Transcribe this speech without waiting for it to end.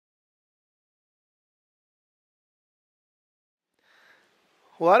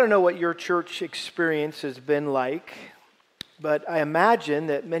Well, I don't know what your church experience has been like, but I imagine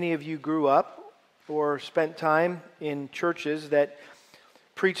that many of you grew up or spent time in churches that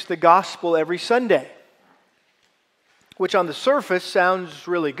preach the gospel every Sunday, which on the surface sounds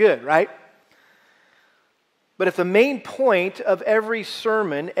really good, right? But if the main point of every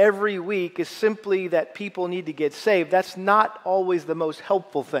sermon every week is simply that people need to get saved, that's not always the most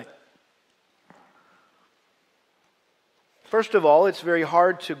helpful thing. First of all, it's very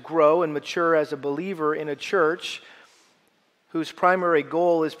hard to grow and mature as a believer in a church whose primary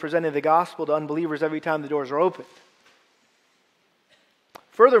goal is presenting the gospel to unbelievers every time the doors are opened.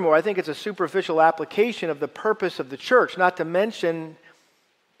 Furthermore, I think it's a superficial application of the purpose of the church, not to mention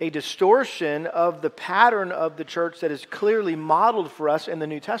a distortion of the pattern of the church that is clearly modeled for us in the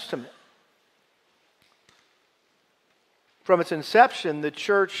New Testament. From its inception, the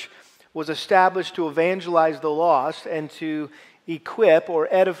church was established to evangelize the lost and to equip or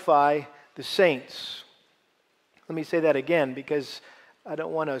edify the saints. Let me say that again because I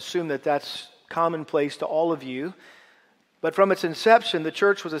don't want to assume that that's commonplace to all of you. But from its inception, the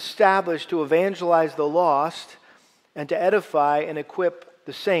church was established to evangelize the lost and to edify and equip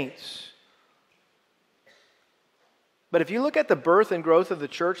the saints. But if you look at the birth and growth of the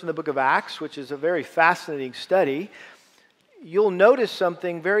church in the book of Acts, which is a very fascinating study, you'll notice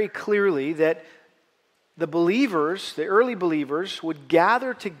something very clearly, that the believers, the early believers, would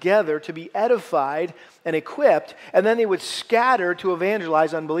gather together to be edified and equipped, and then they would scatter to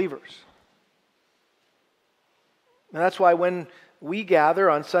evangelize unbelievers. And that's why when we gather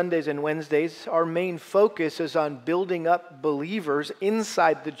on Sundays and Wednesdays, our main focus is on building up believers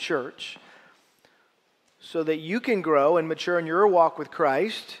inside the church so that you can grow and mature in your walk with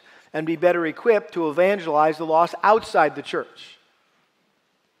Christ and be better equipped to evangelize the lost outside the church.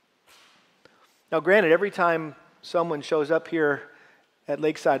 Now, granted, every time someone shows up here at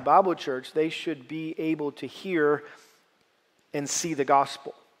Lakeside Bible Church, they should be able to hear and see the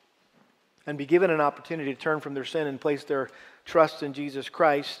gospel and be given an opportunity to turn from their sin and place their trust in Jesus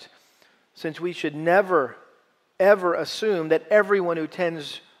Christ, since we should never, ever assume that everyone who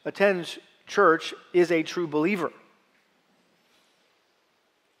attends church is a true believer.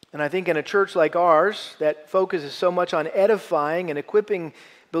 And I think in a church like ours that focuses so much on edifying and equipping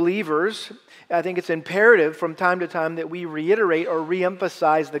believers, I think it's imperative from time to time that we reiterate or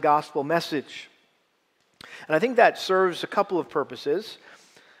reemphasize the gospel message. And I think that serves a couple of purposes.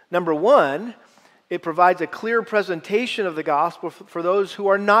 Number one, it provides a clear presentation of the gospel for those who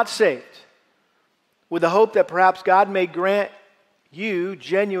are not saved, with the hope that perhaps God may grant you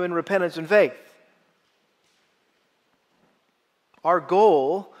genuine repentance and faith. Our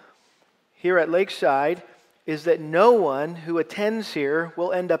goal here at Lakeside is that no one who attends here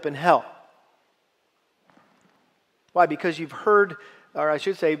will end up in hell. Why? Because you've heard, or I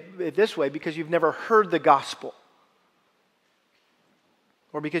should say it this way, because you've never heard the gospel.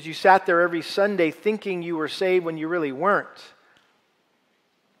 Or because you sat there every Sunday thinking you were saved when you really weren't.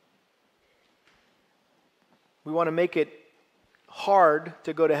 We want to make it hard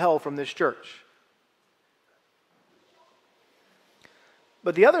to go to hell from this church.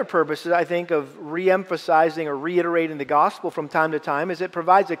 But the other purpose, I think, of re-emphasizing or reiterating the gospel from time to time is it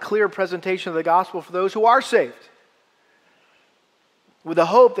provides a clear presentation of the gospel for those who are saved, with the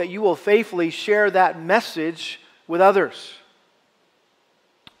hope that you will faithfully share that message with others.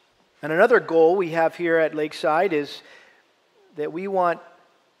 And another goal we have here at Lakeside is that we want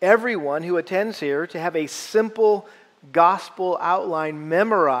everyone who attends here to have a simple gospel outline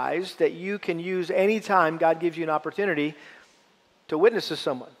memorized that you can use anytime God gives you an opportunity to witness to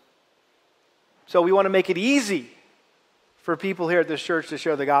someone. So we want to make it easy for people here at this church to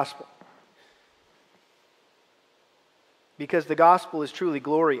share the gospel, because the gospel is truly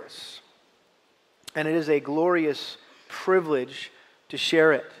glorious, and it is a glorious privilege to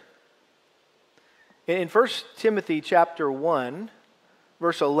share it. In 1 Timothy chapter 1,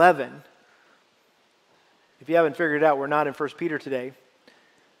 verse 11, if you haven't figured it out, we're not in 1 Peter today.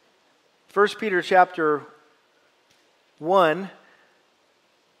 1 Peter chapter 1,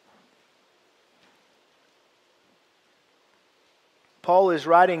 Paul is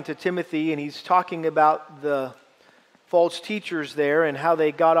writing to Timothy, and he's talking about the false teachers there and how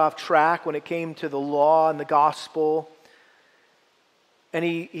they got off track when it came to the law and the gospel. And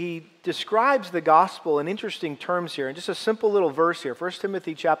he describes the gospel in interesting terms here. And just a simple little verse here. 1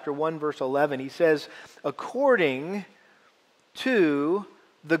 Timothy chapter 1, verse 11. He says, according to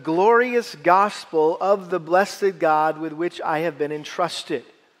the glorious gospel of the blessed God with which I have been entrusted.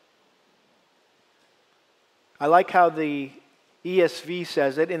 I like how the ESV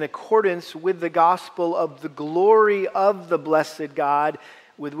says it, in accordance with the gospel of the glory of the blessed God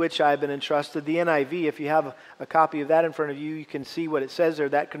with which I have been entrusted. The NIV, if you have a copy of that in front of you, you can see what it says there.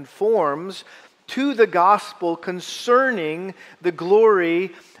 That conforms to the gospel concerning the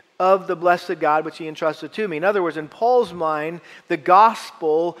glory of the blessed God which he entrusted to me. In other words, in Paul's mind, the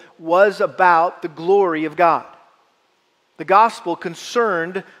gospel was about the glory of God. The gospel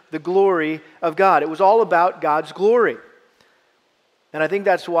concerned the glory of God. It was all about God's glory. And I think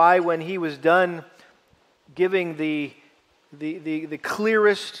that's why when he was done giving the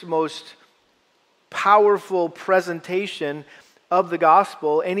clearest, most powerful presentation of the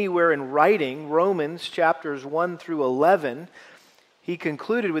gospel anywhere in writing, Romans chapters 1 through 11, he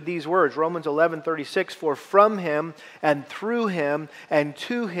concluded with these words, Romans 11:36, "For from him and through him and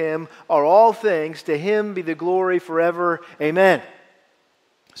to him are all things, to him be the glory forever. Amen."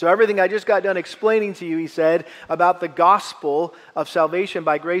 So everything I just got done explaining to you, he said, about the gospel of salvation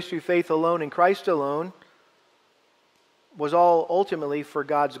by grace through faith alone in Christ alone, was all ultimately for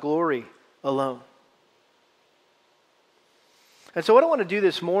God's glory alone. And so what I want to do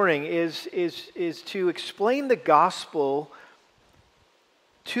this morning is to explain the gospel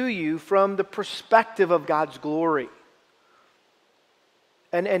to you from the perspective of God's glory.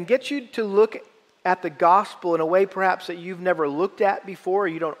 And get you to look at the gospel in a way perhaps that you've never looked at before, or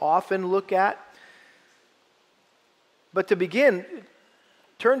you don't often look at. But to begin,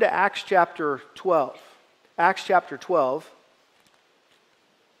 turn to Acts chapter 12. Acts chapter 12.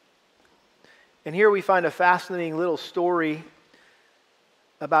 And here we find a fascinating little story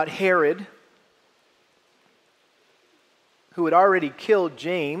about Herod, who had already killed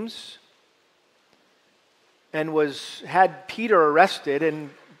James and had Peter arrested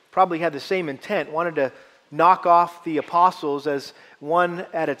and probably had the same intent, wanted to knock off the apostles as one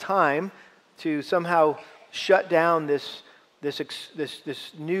at a time to somehow shut down this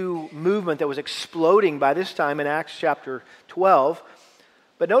new movement that was exploding by this time in Acts chapter 12.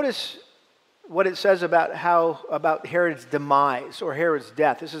 But notice what it says about Herod's demise or Herod's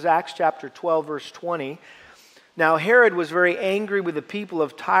death. This is Acts chapter 12, verse 20. "Now Herod was very angry with the people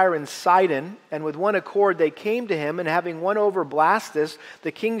of Tyre and Sidon, and with one accord they came to him, and having won over Blastus,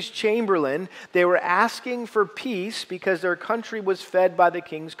 the king's chamberlain, they were asking for peace because their country was fed by the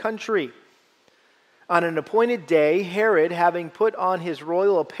king's country. On an appointed day, Herod, having put on his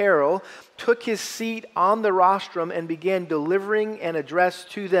royal apparel, took his seat on the rostrum and began delivering an address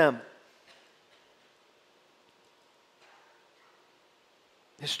to them."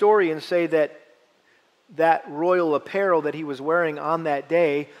 Historians say that royal apparel that he was wearing on that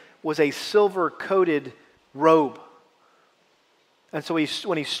day was a silver-coated robe. And so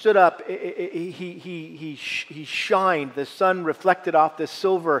when he stood up, he shined. The sun reflected off the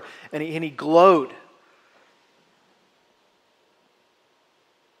silver, and he glowed.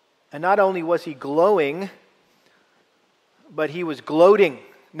 And not only was he glowing, but he was gloating.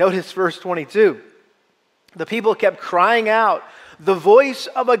 Notice verse 22. "The people kept crying out, 'The voice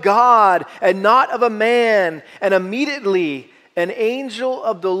of a God and not of a man.' And immediately an angel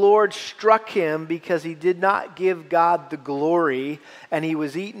of the Lord struck him because he did not give God the glory, and he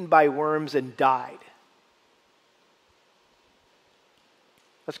was eaten by worms and died."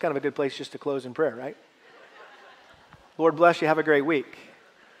 That's kind of a good place just to close in prayer, right? Lord bless you. Have a great week.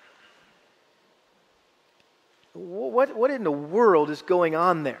 What in the world is going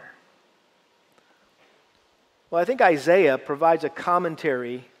on there? Well, I think Isaiah provides a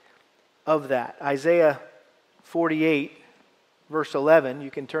commentary of that. Isaiah 48, verse 11. You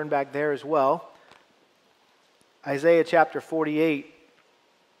can turn back there as well. Isaiah chapter 48,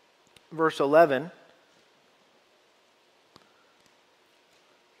 verse 11.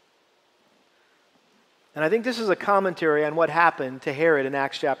 And I think this is a commentary on what happened to Herod in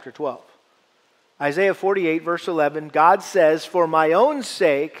Acts chapter 12. Isaiah 48, verse 11, God says, for my own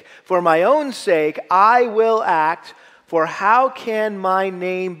sake, I will act, for how can my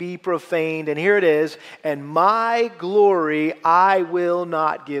name be profaned?" And here it is, "and my glory I will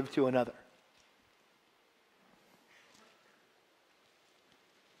not give to another."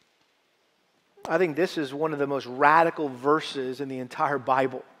 I think this is one of the most radical verses in the entire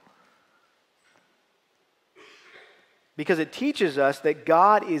Bible. Because it teaches us that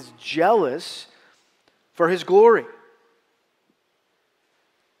God is jealous for His glory.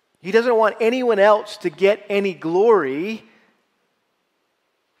 He doesn't want anyone else to get any glory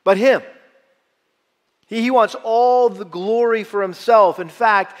but Him. He wants all the glory for Himself. In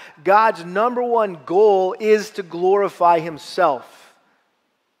fact, God's number one goal is to glorify Himself.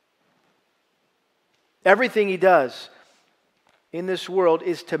 Everything He does in this world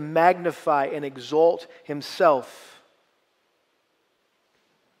is to magnify and exalt Himself.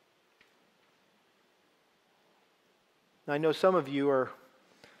 I know some of you are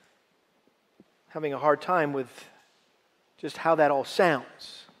having a hard time with just how that all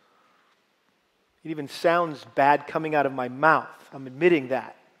sounds. It even sounds bad coming out of my mouth. I'm admitting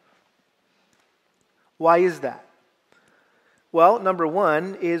that. Why is that? Well, number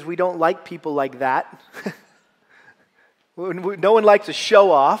one is we don't like people like that. No one likes a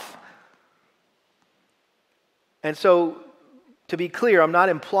show off. And so, to be clear, I'm not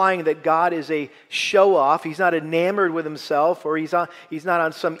implying that God is a show-off. He's not enamored with himself, or he's not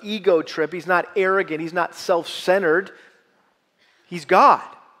on some ego trip. He's not arrogant. He's not self-centered. He's God.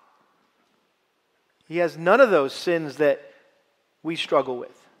 He has none of those sins that we struggle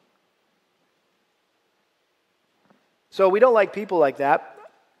with. So we don't like people like that.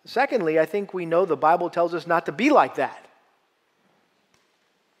 Secondly, I think we know the Bible tells us not to be like that.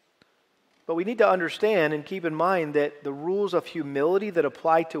 But we need to understand and keep in mind that the rules of humility that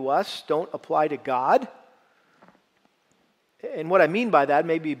apply to us don't apply to God. And what I mean by that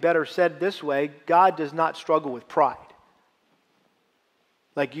may be better said this way: God does not struggle with pride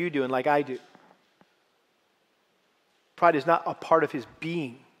like you do and like I do. Pride is not a part of his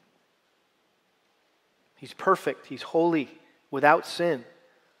being. He's perfect. He's holy, without sin.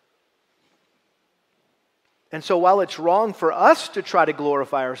 And so while it's wrong for us to try to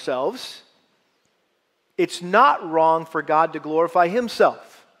glorify ourselves, it's not wrong for God to glorify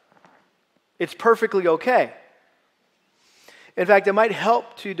himself. It's perfectly okay. In fact, it might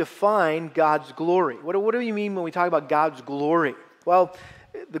help to define God's glory. What do we mean when we talk about God's glory? Well,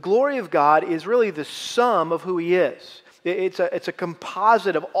 the glory of God is really the sum of who he is. It's a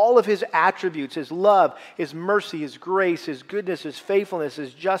composite of all of his attributes: his love, his mercy, his grace, his goodness, his faithfulness,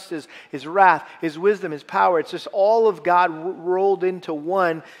 his justice, his wrath, his wisdom, his power. It's just all of God rolled into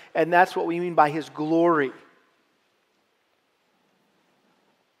one, and that's what we mean by his glory.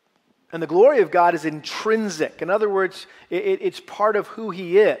 And the glory of God is intrinsic. In other words, it's part of who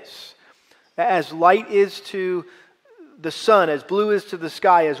he is. As light is to the sun, as blue is to the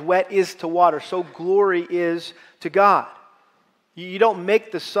sky, as wet is to water, so glory is to God. You don't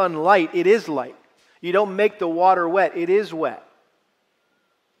make the sun light, it is light. You don't make the water wet, it is wet.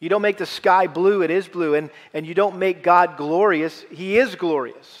 You don't make the sky blue, it is blue. And you don't make God glorious, he is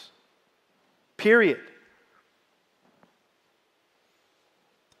glorious. Period.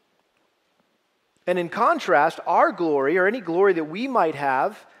 And in contrast, our glory, or any glory that we might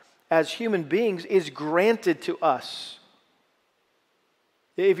have as human beings, is granted to us.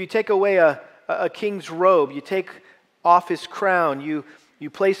 If you take away a king's robe, you take off his crown, you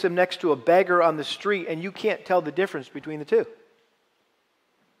place him next to a beggar on the street, and you can't tell the difference between the two.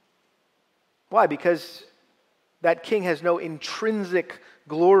 Why? Because that king has no intrinsic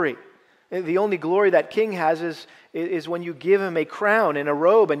glory. The only glory that king has is when you give him a crown and a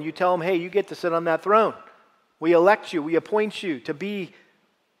robe and you tell him, hey, you get to sit on that throne. We elect you, we appoint you to be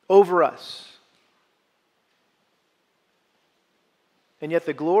over us. And yet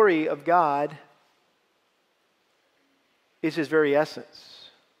the glory of God is his very essence.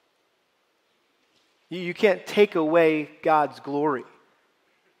 You can't take away God's glory.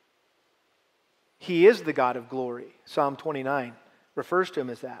 He is the God of glory. Psalm 29 refers to him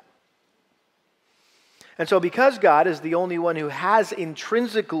as that. And so because God is the only one who has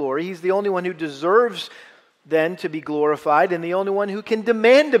intrinsic glory, he's the only one who deserves then to be glorified and the only one who can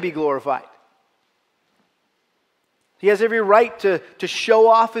demand to be glorified. He has every right to show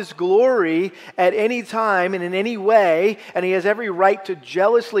off his glory at any time and in any way, and he has every right to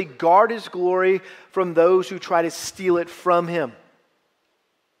jealously guard his glory from those who try to steal it from him.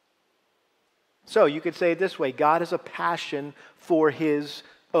 So you could say it this way: God has a passion for his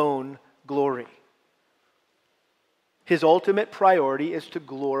own glory. His ultimate priority is to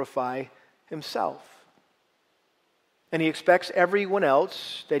glorify himself. And he expects everyone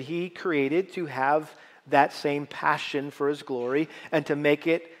else that he created to have that same passion for his glory and to make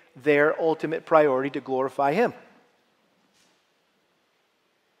it their ultimate priority to glorify him.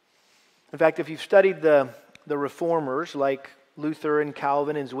 In fact, if you've studied the reformers like Luther and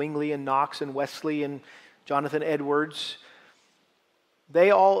Calvin and Zwingli and Knox and Wesley and Jonathan Edwards,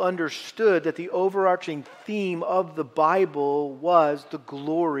 they all understood that the overarching theme of the Bible was the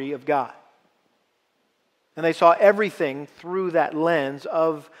glory of God. And they saw everything through that lens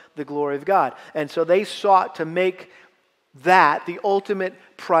of the glory of God. And so they sought to make that the ultimate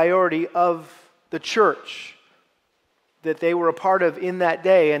priority of the church that they were a part of in that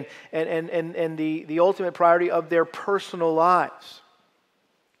day and the ultimate priority of their personal lives.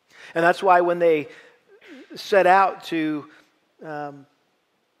 And that's why when they set out to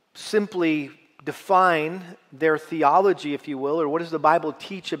simply define their theology, if you will, or what does the Bible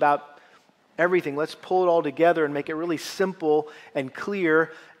teach about everything. Let's pull it all together and make it really simple and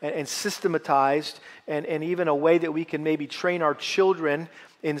clear and systematized, and even a way that we can maybe train our children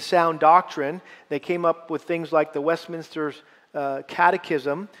in sound doctrine. They came up with things like the Westminster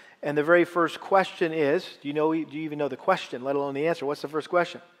Catechism, and the very first question is, do you even know the question, let alone the answer? What's the first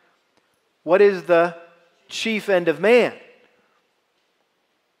question? What is the chief end of man?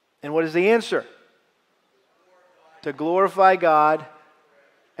 And what is the answer? To glorify God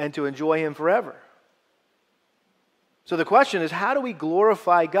and to enjoy Him forever. So the question is, how do we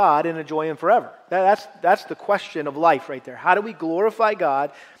glorify God and enjoy Him forever? That's the question of life right there. How do we glorify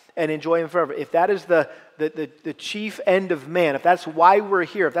God and enjoy Him forever? If that is the chief end of man, if that's why we're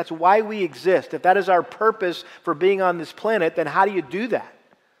here, if that's why we exist, if that is our purpose for being on this planet, then how do you do that?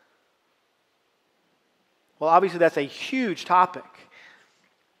 Well, obviously that's a huge topic.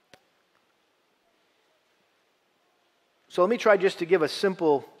 So let me try just to give a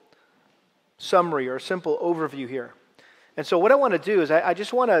simple summary or a simple overview here. And so what I want to do is I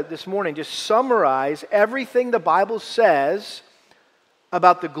just want to this morning just summarize everything the Bible says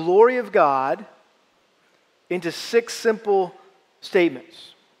about the glory of God into 6 simple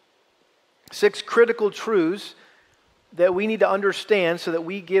statements. 6 critical truths that we need to understand so that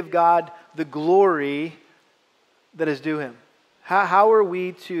we give God the glory that is due Him. How are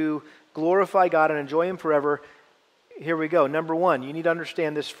we to glorify God and enjoy Him forever? Here we go. Number 1, you need to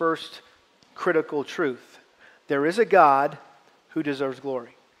understand this first critical truth. There is a God who deserves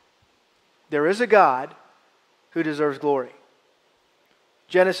glory. There is a God who deserves glory.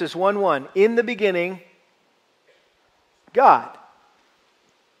 Genesis 1:1, in the beginning, God.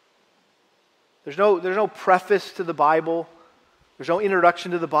 There's no preface to the Bible. There's no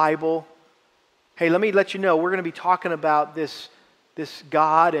introduction to the Bible. Hey, let me let you know, we're going to be talking about this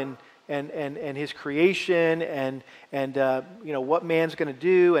God and His creation and what man's going to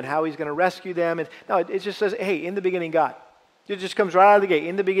do and how He's going to rescue them. And no, it just says, hey, in the beginning, God. It just comes right out of the gate.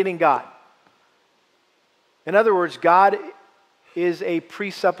 In the beginning, God. In other words, God is a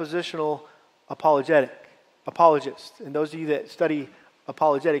presuppositional apologist. And those of you that study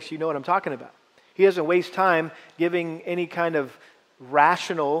apologetics, you know what I'm talking about. He doesn't waste time giving any kind of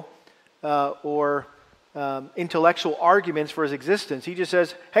rational or intellectual arguments for His existence. He just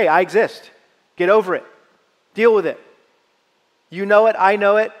says, hey, I exist. Get over it. Deal with it. You know it. I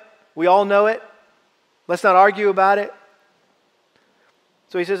know it. We all know it. Let's not argue about it.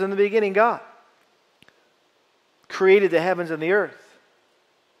 So He says, in the beginning, God created the heavens and the earth.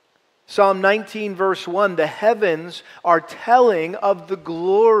 Psalm 19 verse 1, the heavens are telling of the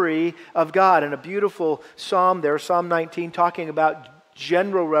glory of God. And a beautiful psalm there, Psalm 19, talking about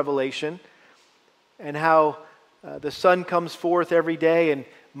general revelation and how the sun comes forth every day and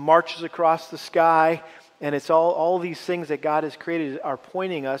marches across the sky. And it's all these things that God has created are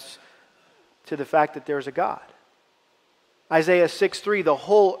pointing us to the fact that there's a God. Isaiah 6:3, the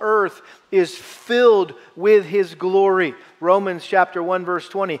whole earth is filled with His glory. Romans chapter 1 verse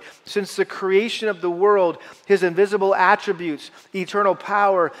 20, since the creation of the world, His invisible attributes, eternal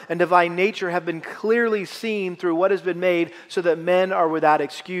power, and divine nature have been clearly seen through what has been made, so that men are without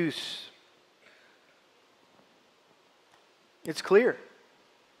excuse. It's clear.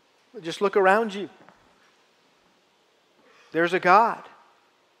 Just look around you. There's a God.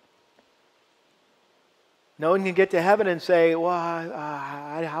 No one can get to heaven and say, well,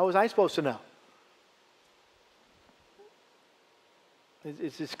 how was I supposed to know?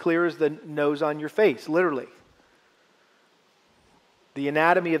 It's as clear as the nose on your face, literally. The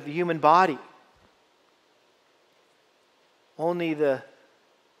anatomy of the human body. Only the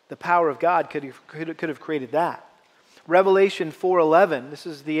power of God could have created that. Revelation 4:11, this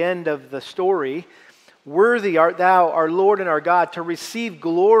is the end of the story. Worthy art thou, our Lord and our God, to receive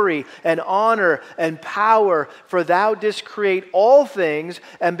glory and honor and power, for thou didst create all things,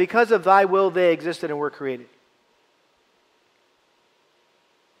 and because of thy will they existed and were created.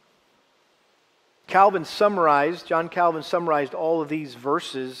 John Calvin summarized all of these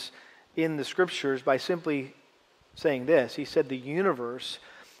verses in the Scriptures by simply saying this. He said the universe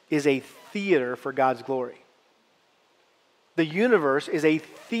is a theater for God's glory. The universe is a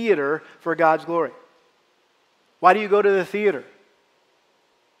theater for God's glory. Why do you go to the theater?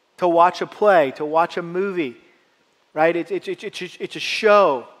 To watch a play, to watch a movie, right? It's a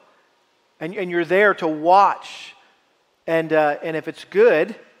show, and you're there to watch. And if it's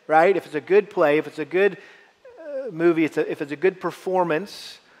good, right? If it's a good play, if it's a good movie, if it's a good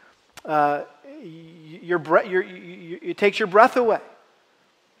performance, it takes your breath away.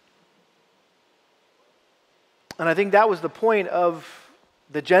 And I think that was the point of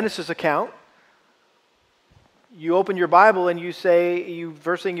the Genesis account. You open your Bible and you say,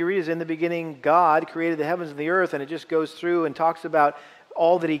 first thing you read is, in the beginning God created the heavens and the earth, and it just goes through and talks about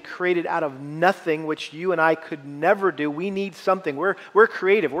all that He created out of nothing, which you and I could never do. We need something. We're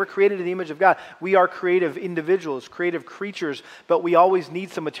creative. We're created in the image of God. We are creative individuals, creative creatures, but we always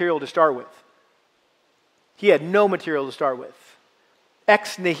need some material to start with. He had no material to start with.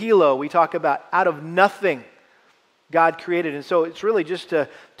 Ex nihilo, we talk about out of nothing God created. And so it's really just to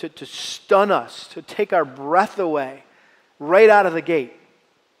stun us, to take our breath away right out of the gate.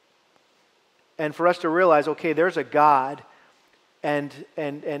 And for us to realize, okay, there's a God, and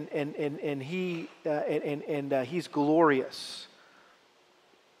He's glorious.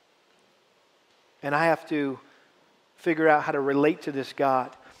 And I have to figure out how to relate to this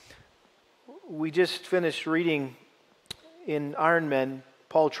God. We just finished reading in Iron Men,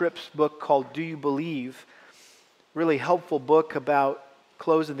 Paul Tripp's book called Do You Believe? Really helpful book about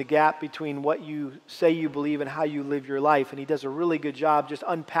closing the gap between what you say you believe and how you live your life. And he does a really good job just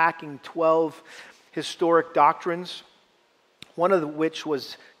unpacking 12 historic doctrines, one of which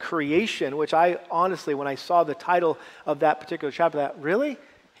was creation, which I honestly, when I saw the title of that particular chapter, that really?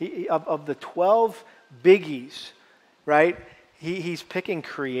 Of the 12 biggies, right? He's picking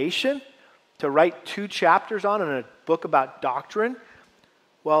creation to write 2 chapters on in a book about doctrine.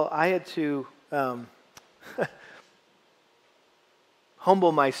 Well, I had to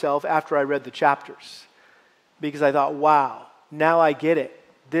humble myself after I read the chapters, because I thought, wow, now I get it.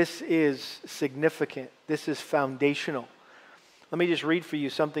 This is significant. This is foundational. Let me just read for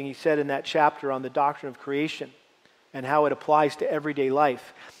you something he said in that chapter on the doctrine of creation and how it applies to everyday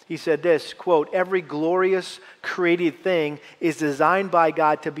life. He said this, quote, "Every glorious created thing is designed by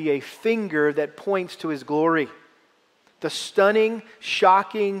God to be a finger that points to His glory. The stunning,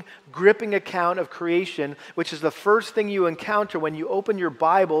 shocking, gripping account of creation, which is the first thing you encounter when you open your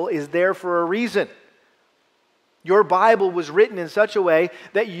Bible, is there for a reason. Your Bible was written in such a way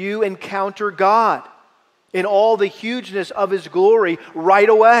that you encounter God in all the hugeness of His glory right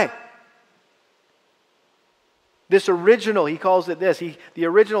away. This original, he calls it this, the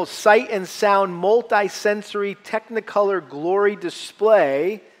original sight and sound multi-sensory technicolor glory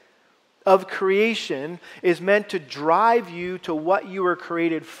display of creation is meant to drive you to what you were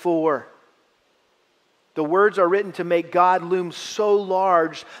created for. The words are written to make God loom so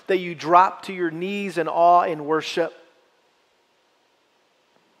large that you drop to your knees in awe and worship."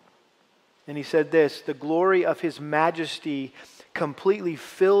 And he said this, "The glory of His majesty completely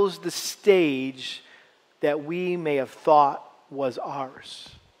fills the stage that we may have thought was ours."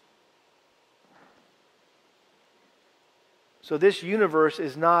 So this universe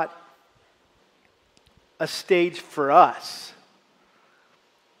is not a stage for us.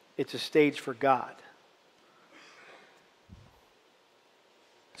 It's a stage for God.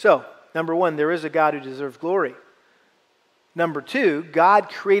 So, number one, there is a God who deserves glory. Number two, God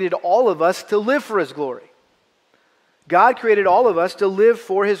created all of us to live for His glory. God created all of us to live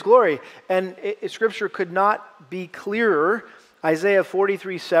for His glory. And Scripture could not be clearer. Isaiah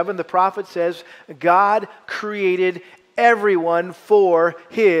 43:7, the prophet says, God created everyone for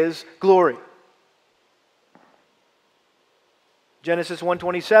His glory. Genesis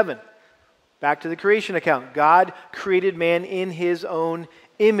 1:27, back to the creation account. God created man in His own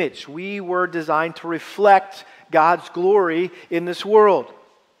image. We were designed to reflect God's glory in this world.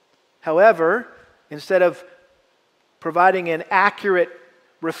 However, instead of providing an accurate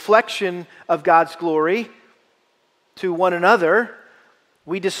reflection of God's glory to one another,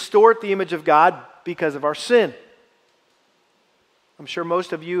 we distort the image of God because of our sin. I'm sure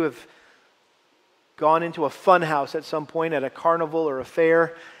most of you have gone into a fun house at some point at a carnival or a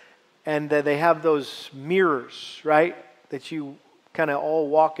fair, and they have those mirrors, right? That you kind of all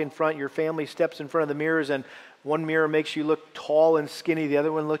walk in front. Your family steps in front of the mirrors, and one mirror makes you look tall and skinny. The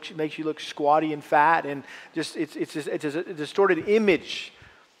other one makes you look squatty and fat, and it's a distorted image.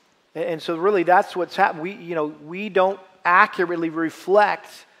 And so really that's what's happened. We don't accurately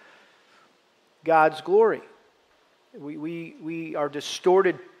reflect God's glory. We are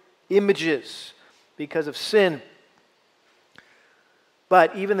distorted images because of sin.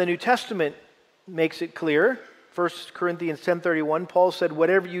 But even the New Testament makes it clear. 1 Corinthians 10:31, Paul said,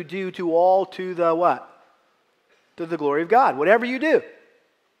 "Whatever you do, to all to the" what? To the glory of God. Whatever you do.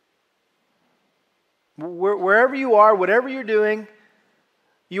 Wherever you are, whatever you're doing,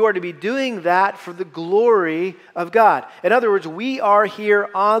 you are to be doing that for the glory of God. In other words, we are here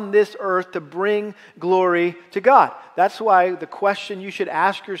on this earth to bring glory to God. That's why the question you should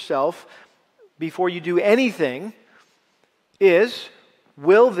ask yourself before you do anything is,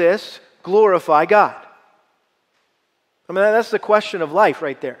 will this glorify God? I mean, that's the question of life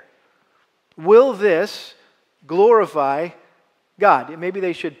right there. Will this glorify God. Maybe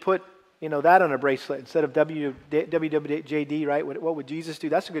they should put that on a bracelet instead of WWJD, right? What would Jesus do?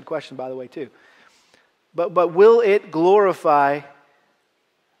 That's a good question, by the way, too. But will it glorify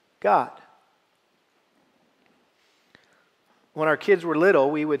God? When our kids were little,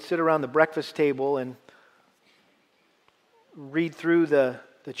 we would sit around the breakfast table and read through the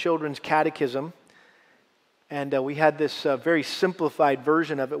children's catechism. And we had this very simplified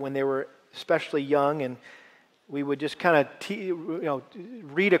version of it when they were especially young. And we would just kind of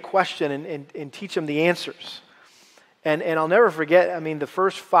read a question and teach them the answers. And I'll never forget, the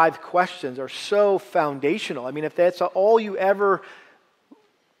first 5 questions are so foundational. If that's all you ever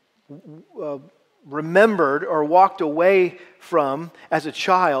remembered or walked away from as a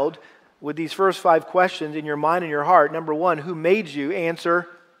child with these first 5 questions in your mind and your heart. Number 1, who made you? Answer,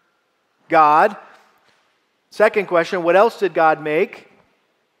 God. Second question, what else did God make?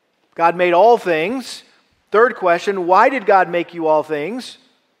 God made all things. Third question, why did God make you all things?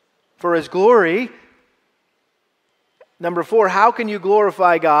 For His glory. Number 4, how can you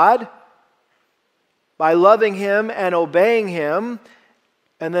glorify God? By loving Him and obeying Him.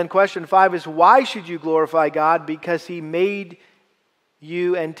 And then question 5 is, why should you glorify God? Because He made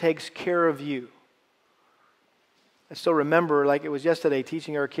you and takes care of you. I still remember, like it was yesterday,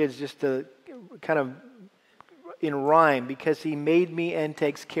 teaching our kids just to kind of in rhyme, because He made me and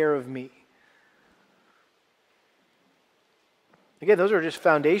takes care of me. Again, those are just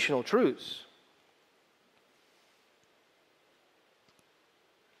foundational truths.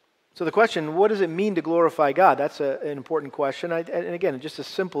 So the question, what does it mean to glorify God? That's an important question. And again, just a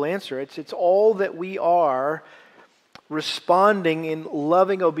simple answer. It's all that we are responding in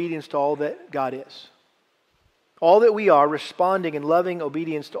loving obedience to all that God is. All that we are responding in loving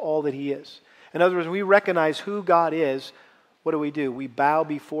obedience to all that He is. In other words, when we recognize who God is, what do? We bow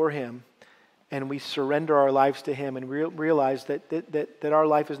before Him and we surrender our lives to Him and realize that our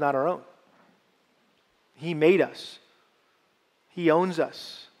life is not our own. He made us. He owns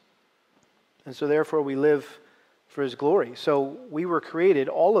us. And so therefore we live for His glory. So we were created,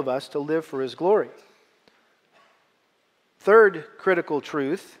 all of us, to live for His glory. Third critical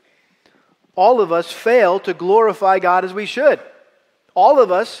truth, all of us fail to glorify God as we should. All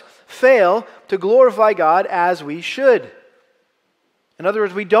of us fail to glorify God as we should. In other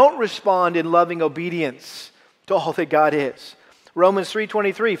words, we don't respond in loving obedience to all that God is. Romans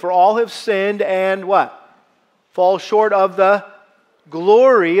 3:23, for all have sinned and what? Fall short of the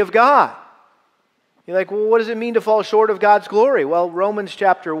glory of God. You're like, well, what does it mean to fall short of God's glory? Well, Romans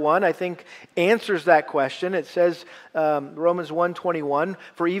chapter 1, I think, answers that question. It says, Romans 1:21,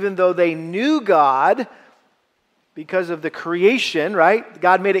 for even though they knew God, because of the creation, right?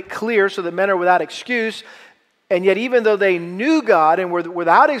 God made it clear so that men are without excuse. And yet even though they knew God and were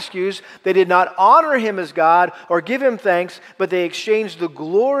without excuse, they did not honor Him as God or give Him thanks, but they exchanged the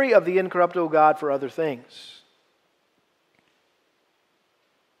glory of the incorruptible God for other things.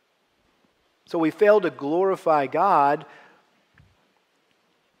 So we fail to glorify God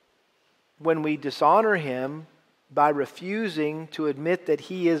when we dishonor Him by refusing to admit that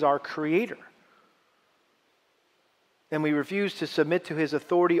He is our Creator. And we refuse to submit to His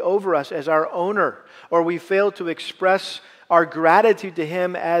authority over us as our owner. Or we fail to express our gratitude to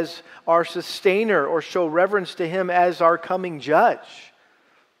Him as our sustainer or show reverence to Him as our coming judge.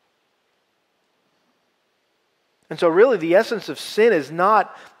 And so really the essence of sin is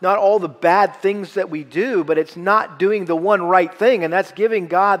not all the bad things that we do, but it's not doing the one right thing, and that's giving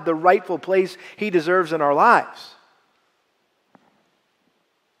God the rightful place He deserves in our lives.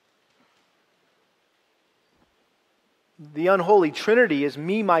 The unholy trinity is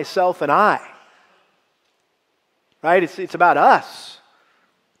me, myself, and I. Right? It's about us.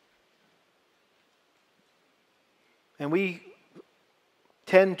 And we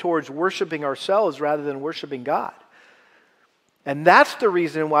tend towards worshiping ourselves rather than worshiping God. And that's the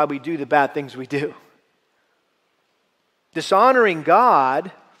reason why we do the bad things we do. Dishonoring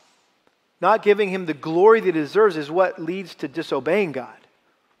God, not giving Him the glory that He deserves, is what leads to disobeying God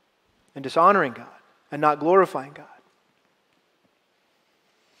and dishonoring God and not glorifying God.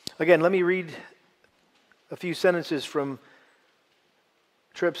 Again, let me read a few sentences from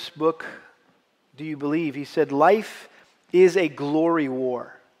Tripp's book, Do You Believe? He said, life is a glory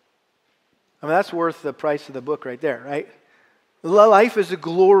war. That's worth the price of the book right there, right? Life is a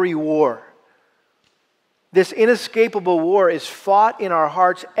glory war. This inescapable war is fought in our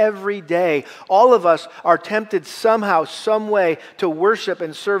hearts every day. All of us are tempted somehow, some way to worship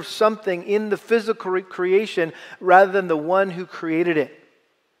and serve something in the physical creation rather than the one who created it.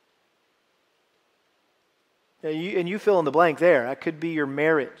 And you fill in the blank there. That could be your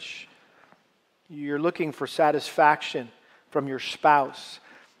marriage, You're looking for satisfaction from your spouse.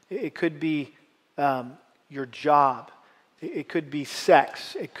 It could be your job. It could be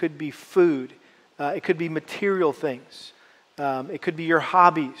sex. It could be food. It could be material things. It could be your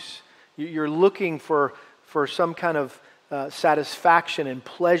hobbies. You're looking for some kind of satisfaction and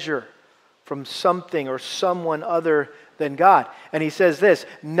pleasure from something or someone other than God. And he says this,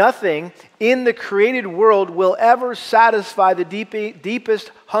 nothing in the created world will ever satisfy the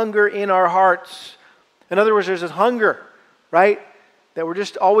deepest hunger in our hearts. In other words, there's this hunger, right? That we're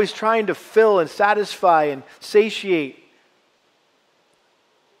just always trying to fill and satisfy and satiate.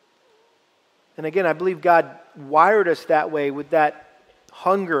 And again, I believe God wired us that way with that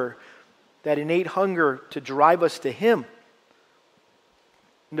hunger, that innate hunger to drive us to Him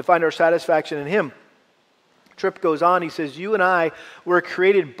and to find our satisfaction in Him. Tripp goes on, he says, you and I were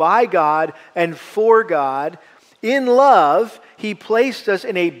created by God and for God. In love, He placed us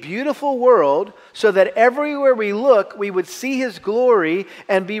in a beautiful world so that everywhere we look, we would see His glory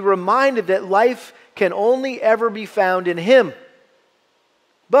and be reminded that life can only ever be found in Him.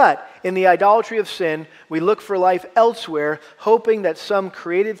 But in the idolatry of sin, we look for life elsewhere, hoping that some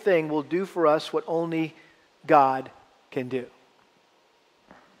created thing will do for us what only God can do.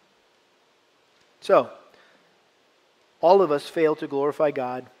 So, all of us fail to glorify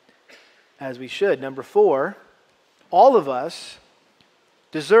God as we should. Number 4, all of us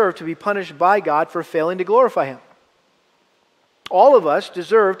deserve to be punished by God for failing to glorify Him. All of us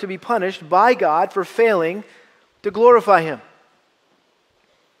deserve to be punished by God for failing to glorify Him.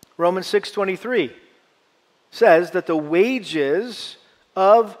 Romans 6:23 says that the wages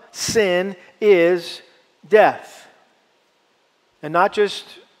of sin is death. And not just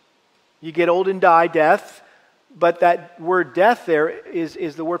you get old and die, death, but that word death there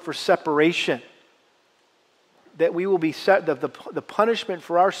is the word for separation. That we will be the punishment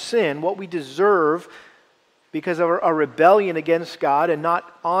for our sin, what we deserve because of our rebellion against God and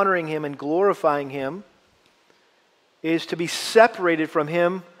not honoring Him and glorifying Him, is to be separated from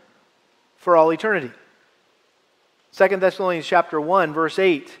Him for all eternity. 2 Thessalonians chapter 1, verse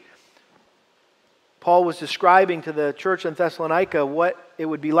 8. Paul was describing to the church in Thessalonica what it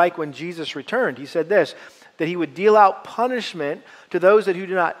would be like when Jesus returned. He said this, that He would deal out punishment to those who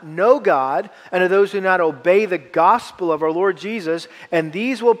do not know God and to those who do not obey the gospel of our Lord Jesus, and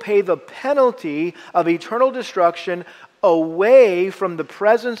these will pay the penalty of eternal destruction away from the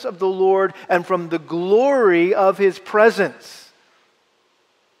presence of the Lord and from the glory of His presence.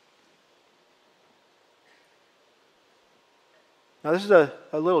 Now this is a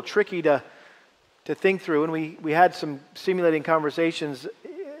little tricky to think through, and we had some simulating conversations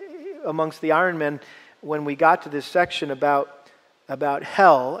amongst the Ironmen when we got to this section about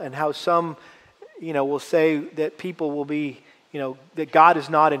hell and how some, will say that people will be, that God is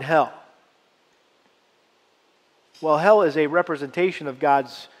not in hell. Well, hell is a representation of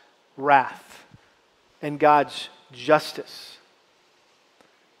God's wrath and God's justice.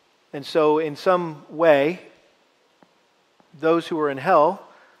 And so in some way, those who are in hell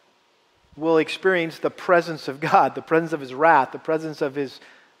will experience the presence of God, the presence of His wrath, the presence of His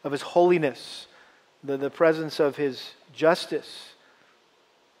holiness, the presence of His justice.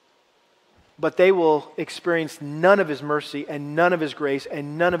 But they will experience none of His mercy and none of His grace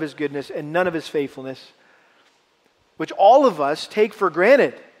and none of His goodness and none of His faithfulness, which all of us take for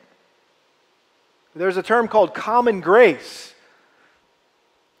granted. There's a term called common grace.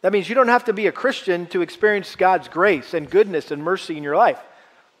 That means you don't have to be a Christian to experience God's grace and goodness and mercy in your life.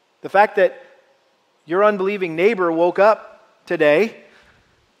 The fact that your unbelieving neighbor woke up today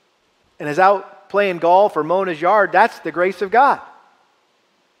and is out playing golf or mowing his yard, that's the grace of God.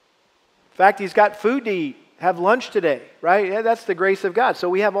 In fact, he's got food to eat, have lunch today, right? Yeah, that's the grace of God. So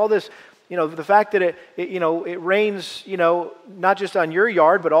we have all this, the fact that it rains, not just on your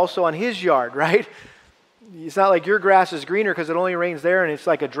yard, but also on his yard, right? It's not like your grass is greener because it only rains there and it's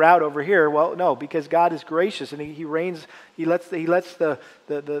like a drought over here. Well, no, because God is gracious and He rains. He lets the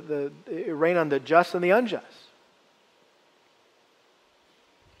rain on the just and the unjust.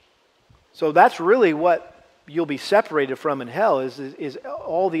 So that's really what you'll be separated from in hell is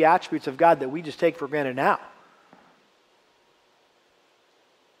all the attributes of God that we just take for granted now.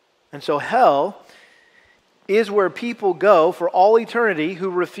 And so hell is where people go for all eternity who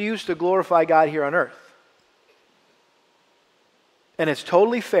refuse to glorify God here on earth. And it's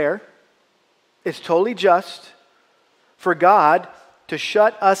totally fair, it's totally just for God to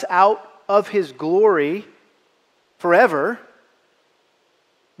shut us out of His glory forever,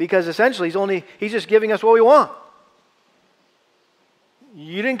 because essentially He's just giving us what we want.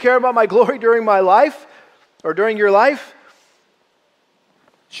 You didn't care about my glory during my life or during your life.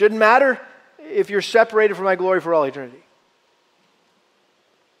 Shouldn't matter if you're separated from my glory for all eternity?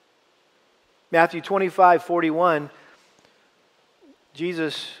 Matthew 25:41,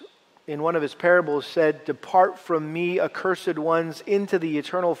 Jesus, in one of his parables, said, "Depart from me, accursed ones, into the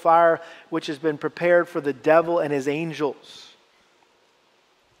eternal fire which has been prepared for the devil and his angels."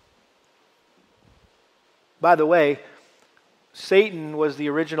 By the way, Satan was the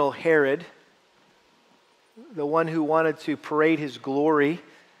original Herod, the one who wanted to parade his glory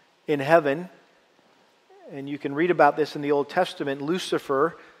in heaven. And you can read about this in the Old Testament.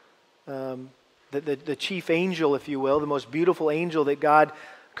 Lucifer, the chief angel, if you will, the most beautiful angel that God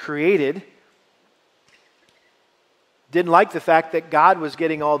created, didn't like the fact that God was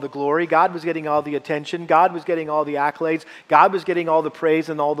getting all the glory, God was getting all the attention, God was getting all the accolades, God was getting all the praise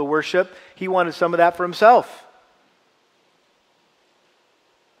and all the worship. He wanted some of that for himself.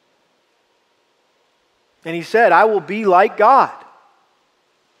 And he said, "I will be like God."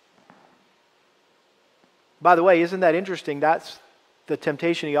 By the way, isn't that interesting? That's the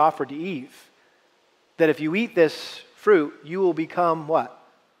temptation he offered to Eve. That if you eat this fruit, you will become what?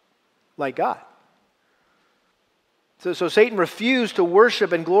 Like God. So Satan refused to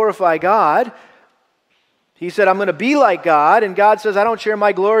worship and glorify God. He said, "I'm going to be like God." And God says, "I don't share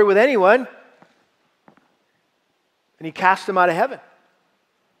my glory with anyone." And he cast him out of heaven,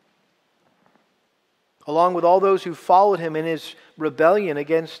 along with all those who followed him in his rebellion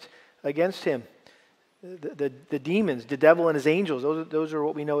against him. The demons, the devil and his angels, those are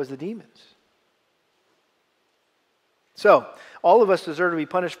what we know as the demons. So, all of us deserve to be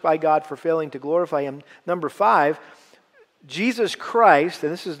punished by God for failing to glorify him. Number 5, Jesus Christ,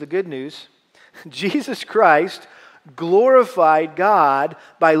 and this is the good news, Jesus Christ glorified God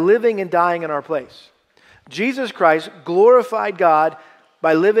by living and dying in our place. Jesus Christ glorified God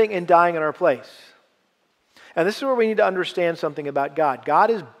by living and dying in our place. And this is where we need to understand something about God.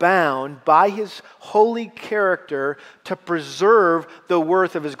 God is bound by his holy character to preserve the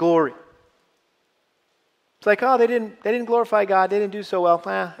worth of his glory. It's like, oh, they didn't glorify God, they didn't do so well.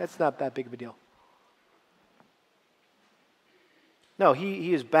 That's not that big of a deal. No,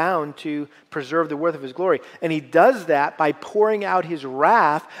 he is bound to preserve the worth of his glory. And he does that by pouring out his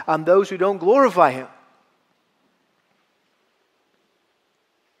wrath on those who don't glorify him.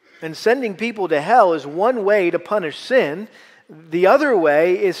 And sending people to hell is one way to punish sin. The other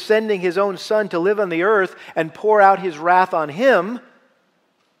way is sending his own Son to live on the earth and pour out his wrath on him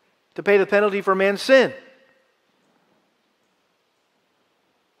to pay the penalty for man's sin.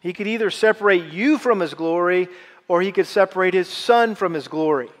 He could either separate you from his glory, or he could separate his Son from his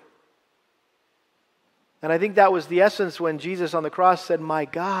glory. And I think that was the essence when Jesus on the cross said, my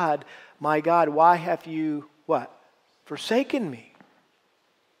God, why have you," what? "Forsaken me?"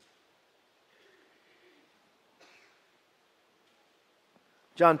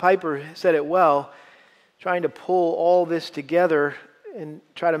 John Piper said it well, trying to pull all this together and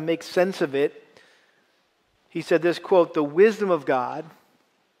try to make sense of it. He said this, quote, "The wisdom of God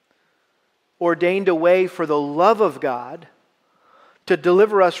ordained a way for the love of God to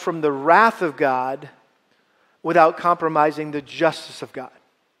deliver us from the wrath of God without compromising the justice of God."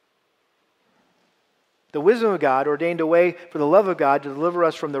 The wisdom of God ordained a way for the love of God to deliver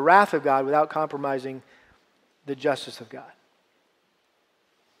us from the wrath of God without compromising the justice of God.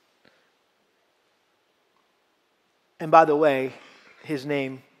 And by the way, his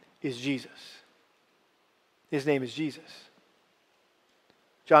name is Jesus. His name is Jesus.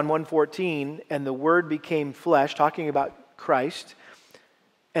 John 1:14, "And the Word became flesh," talking about Christ,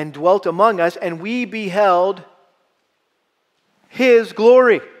 "and dwelt among us, and we beheld his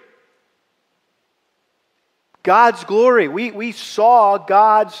glory." God's glory. We saw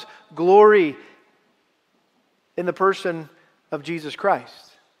God's glory in the person of Jesus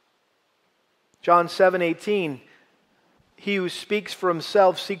Christ. John 7:18, "He who speaks for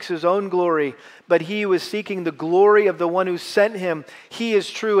himself seeks his own glory, but he who is seeking the glory of the one who sent him, he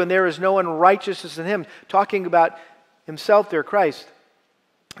is true, and there is no unrighteousness in him." Talking about himself there, Christ.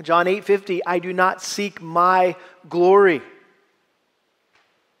 John 8:50, "I do not seek my glory."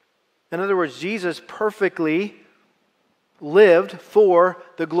 In other words, Jesus perfectly lived for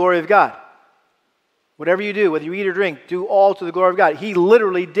the glory of God. Whatever you do, whether you eat or drink, do all to the glory of God. He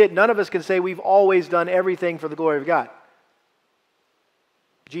literally did. None of us can say we've always done everything for the glory of God.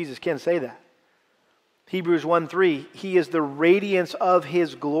 Jesus can say that. Hebrews 1:3, "He is the radiance of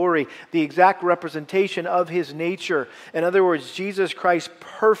his glory, the exact representation of his nature." In other words, Jesus Christ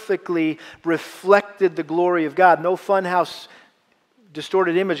perfectly reflected the glory of God. No funhouse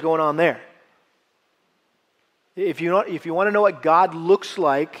distorted image going on there. If you want to know what God looks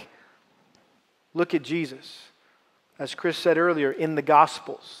like, look at Jesus. As Chris said earlier, in the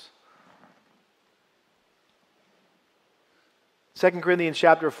Gospels. 2 Corinthians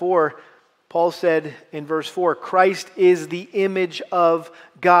chapter 4, Paul said in verse 4, Christ is the image of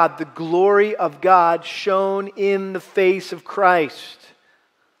God, the glory of God shown in the face of Christ.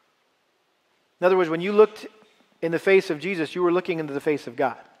 In other words, when you looked in the face of Jesus, you were looking into the face of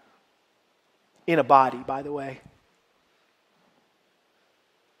God. In a body, by the way.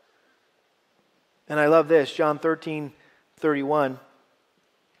 And I love this, John 13:31.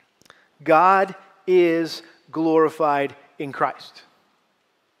 God is glorified in Christ.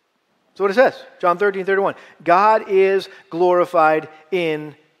 That's what it says, John 13:31. God is glorified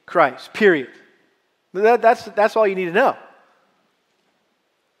in Christ, period. That's all you need to know.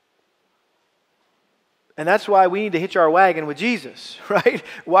 And that's why we need to hitch our wagon with Jesus, right?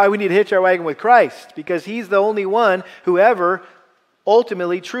 Why we need to hitch our wagon with Christ. Because He's the only one who ever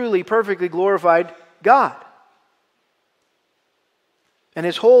ultimately, truly, perfectly glorified God. And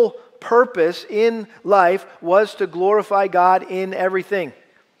His whole purpose in life was to glorify God in everything,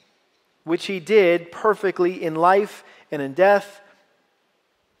 which He did perfectly in life and in death.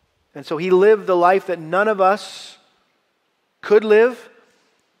 And so He lived the life that none of us could live,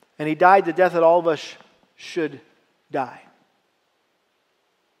 and He died the death that all of us should die.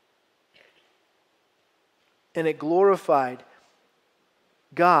 And it glorified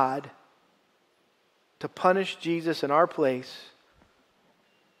God to punish Jesus in our place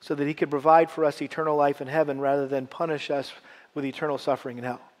so that He could provide for us eternal life in heaven rather than punish us with eternal suffering in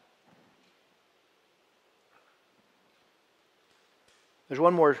hell. There's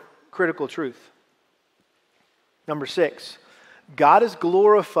one more critical truth. Number 6, God is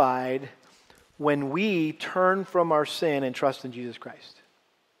glorified when we turn from our sin and trust in Jesus Christ.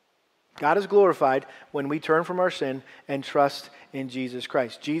 God is glorified when we turn from our sin and trust in Jesus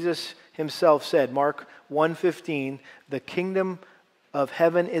Christ. Jesus Himself said, Mark 1:15, the kingdom of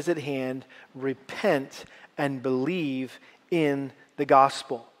heaven is at hand. Repent and believe in the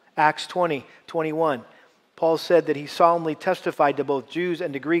gospel. Acts 20:21. Paul said that he solemnly testified to both Jews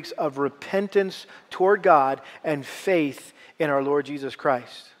and to Greeks of repentance toward God and faith in our Lord Jesus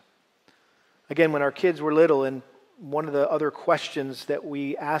Christ. Again, when our kids were little, and one of the other questions that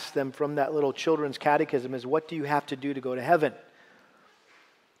we asked them from that little children's catechism is, what do you have to do to go to heaven?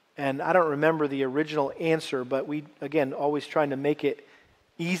 And I don't remember the original answer, but we, again, always trying to make it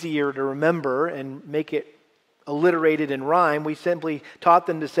easier to remember and make it alliterated in rhyme. We simply taught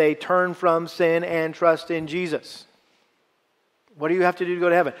them to say, turn from sin and trust in Jesus. What do you have to do to go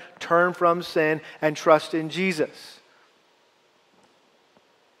to heaven? Turn from sin and trust in Jesus.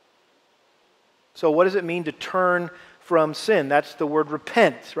 So what does it mean to turn from sin? That's the word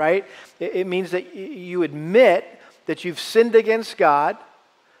repent, right? It means that you admit that you've sinned against God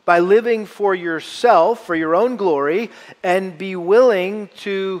by living for yourself, for your own glory, and be willing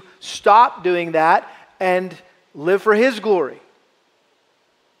to stop doing that and live for His glory.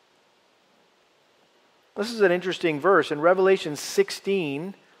 This is an interesting verse. In Revelation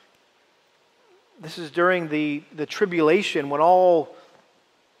 16, this is during the tribulation when all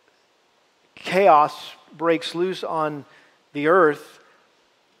chaos breaks loose on the earth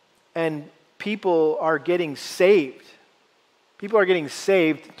and people are getting saved. People are getting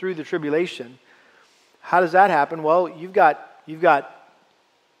saved through the tribulation. How does that happen? Well, you've got the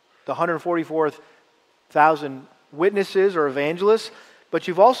 144,000 witnesses or evangelists, but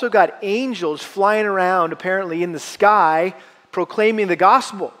you've also got angels flying around apparently in the sky proclaiming the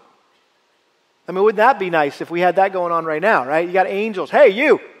gospel. I mean, wouldn't that be nice if we had that going on right now, right? You got angels. Hey,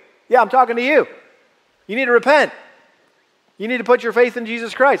 you! Yeah, I'm talking to you. You need to repent. You need to put your faith in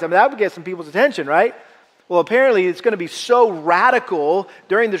Jesus Christ. I mean, that would get some people's attention, right? Well, apparently it's going to be so radical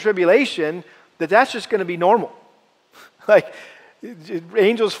during the tribulation that that's just going to be normal. Like,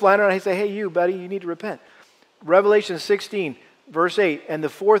 angels flying around and say, hey, you, buddy, you need to repent. Revelation 16, verse 8, and the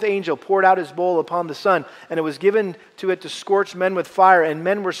fourth angel poured out his bowl upon the sun, and it was given to it to scorch men with fire, and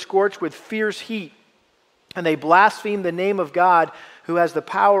men were scorched with fierce heat. And they blasphemed the name of God who has the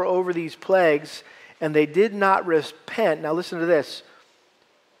power over these plagues, and they did not repent. Now listen to this.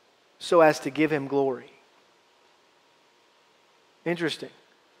 So as to give Him glory. Interesting.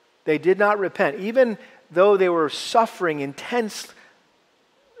 They did not repent. Even though they were suffering intense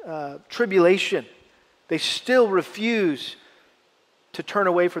tribulation, they still refused to turn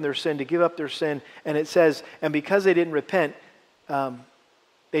away from their sin, to give up their sin. And it says, and because they didn't repent, they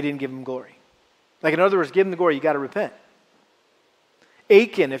didn't give Him glory. Like, in other words, give Him the glory, you got to repent.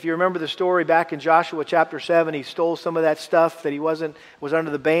 Achan, if you remember the story back in Joshua chapter 7, he stole some of that stuff that was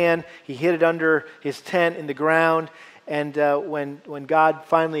under the ban. He hid it under his tent in the ground. And when God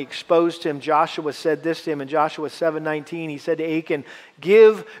finally exposed him, Joshua said this to him in Joshua 7:19. He said to Achan,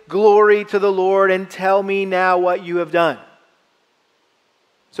 give glory to the Lord and tell me now what you have done.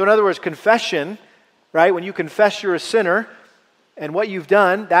 So in other words, confession, right? When you confess you're a sinner and what you've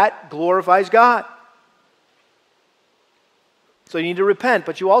done, that glorifies God. So you need to repent,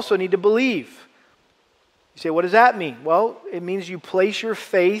 but you also need to believe. You say, what does that mean? Well, it means you place your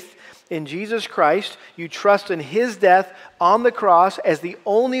faith in Jesus Christ. You trust in His death on the cross as the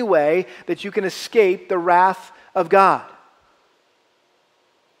only way that you can escape the wrath of God.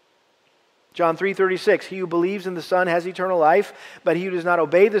 John 3:36, he who believes in the Son has eternal life, but he who does not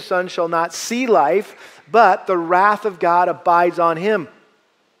obey the Son shall not see life, but the wrath of God abides on him.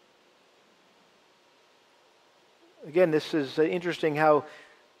 Again, this is interesting how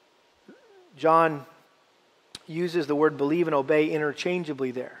John uses the word believe and obey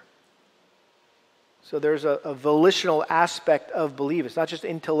interchangeably there. So there's a volitional aspect of believe. It's not just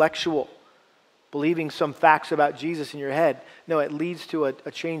intellectual, believing some facts about Jesus in your head. No, it leads to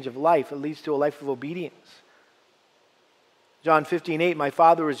a change of life. It leads to a life of obedience. John 15:8, my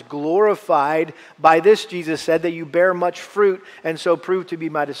Father is glorified by this, Jesus said, that you bear much fruit and so prove to be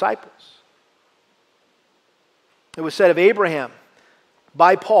my disciples. It was said of Abraham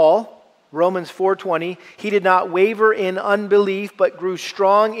by Paul, Romans 4:20, he did not waver in unbelief, but grew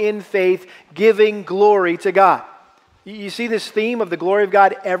strong in faith, giving glory to God. You see this theme of the glory of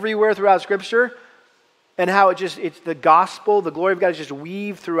God everywhere throughout Scripture, and how it's the gospel, the glory of God is just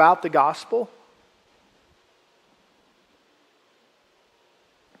weaved throughout the gospel.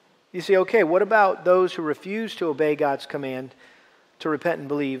 You say, okay, what about those who refuse to obey God's command to repent and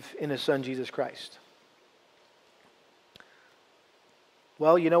believe in His Son, Jesus Christ?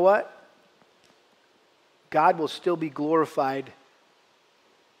 Well, you know what? God will still be glorified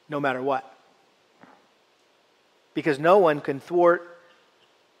no matter what. Because no one can thwart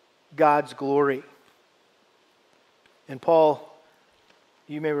God's glory. And Paul,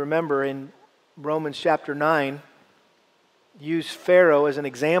 you may remember in Romans chapter 9, used Pharaoh as an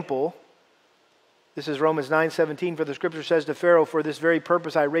example. This is Romans 9:17. For the Scripture says to Pharaoh, for this very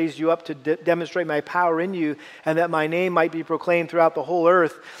purpose I raised you up to demonstrate my power in you, and that my name might be proclaimed throughout the whole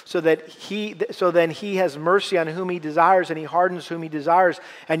earth, so then he has mercy on whom he desires, and he hardens whom he desires.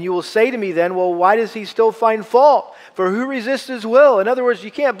 And you will say to me then, well, why does he still find fault? For who resists his will? In other words,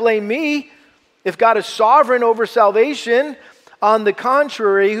 you can't blame me if God is sovereign over salvation. On the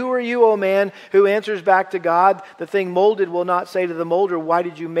contrary, who are you, O man, who answers back to God? The thing molded will not say to the molder, why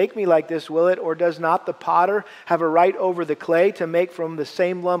did you make me like this, will it? Or does not the potter have a right over the clay to make from the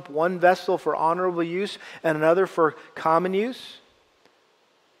same lump one vessel for honorable use and another for common use?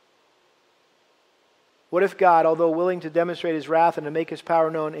 What if God, although willing to demonstrate His wrath and to make His power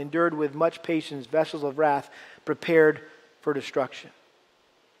known, endured with much patience vessels of wrath prepared for destruction?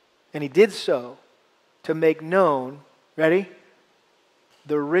 And He did so to make known, ready?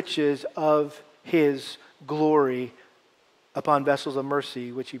 The riches of His glory upon vessels of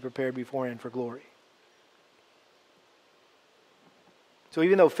mercy, which He prepared beforehand for glory. So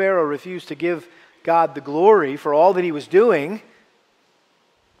even though Pharaoh refused to give God the glory for all that he was doing,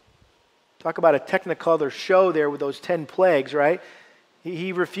 talk about a technicolor show there with those 10 plagues, right?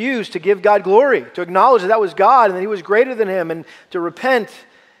 He refused to give God glory, to acknowledge that was God and that He was greater than him, and to repent.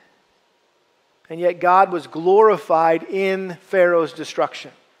 And yet God was glorified in Pharaoh's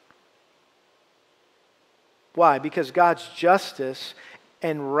destruction. Why? Because God's justice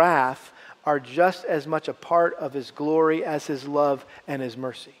and wrath are just as much a part of His glory as His love and His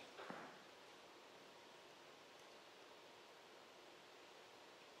mercy.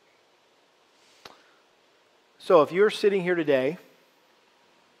 So if you're sitting here today,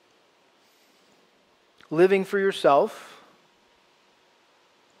 living for yourself,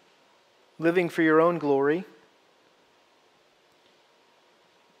 living for your own glory,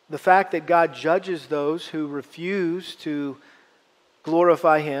 the fact that God judges those who refuse to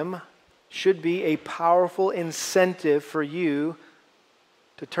glorify Him should be a powerful incentive for you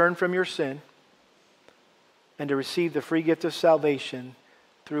to turn from your sin and to receive the free gift of salvation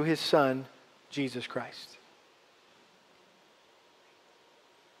through His Son, Jesus Christ.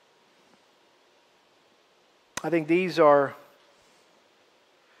 I think these are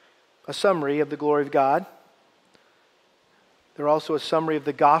a summary of the glory of God. They're also a summary of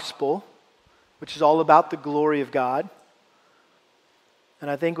the gospel, which is all about the glory of God.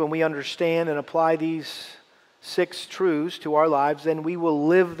 And I think when we understand and apply these 6 truths to our lives, then we will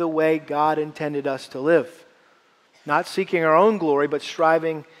live the way God intended us to live. Not seeking our own glory, but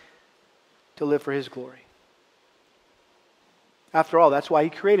striving to live for His glory. After all, that's why He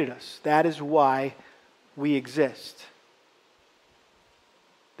created us. That is why we exist.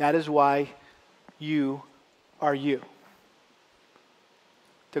 That is why you are you.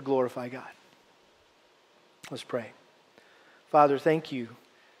 To glorify God. Let's pray. Father, thank you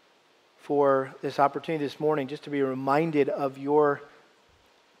for this opportunity this morning just to be reminded of your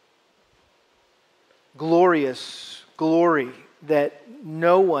glorious glory that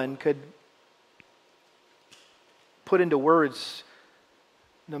no one could put into words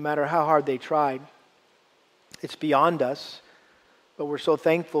no matter how hard they tried. It's beyond us, but we're so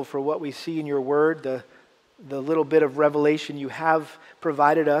thankful for what we see in your word, the little bit of revelation you have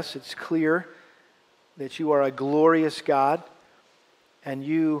provided us. It's clear that you are a glorious God, and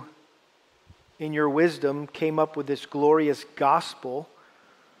you, in your wisdom, came up with this glorious gospel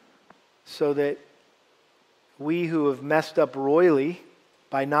so that we who have messed up royally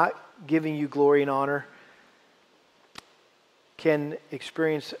by not giving you glory and honor can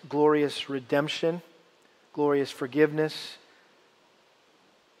experience glorious redemption, glorious forgiveness,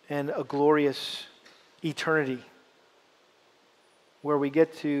 and a glorious eternity where we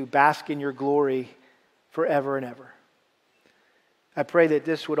get to bask in your glory forever and ever. I pray that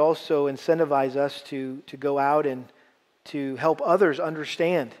this would also incentivize us to go out and to help others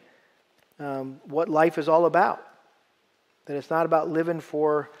understand what life is all about. That it's not about living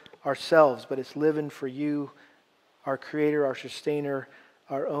for ourselves, but it's living for you, our Creator, our Sustainer,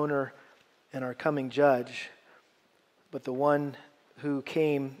 our Owner, and our coming Judge. But the one who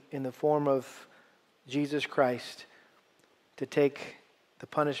came in the form of Jesus Christ to take the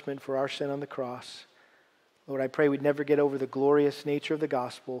punishment for our sin on the cross. Lord, I pray we'd never get over the glorious nature of the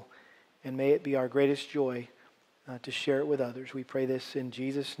gospel, and may it be our greatest joy to share it with others. We pray this in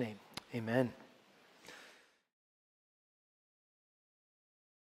Jesus' name. Amen.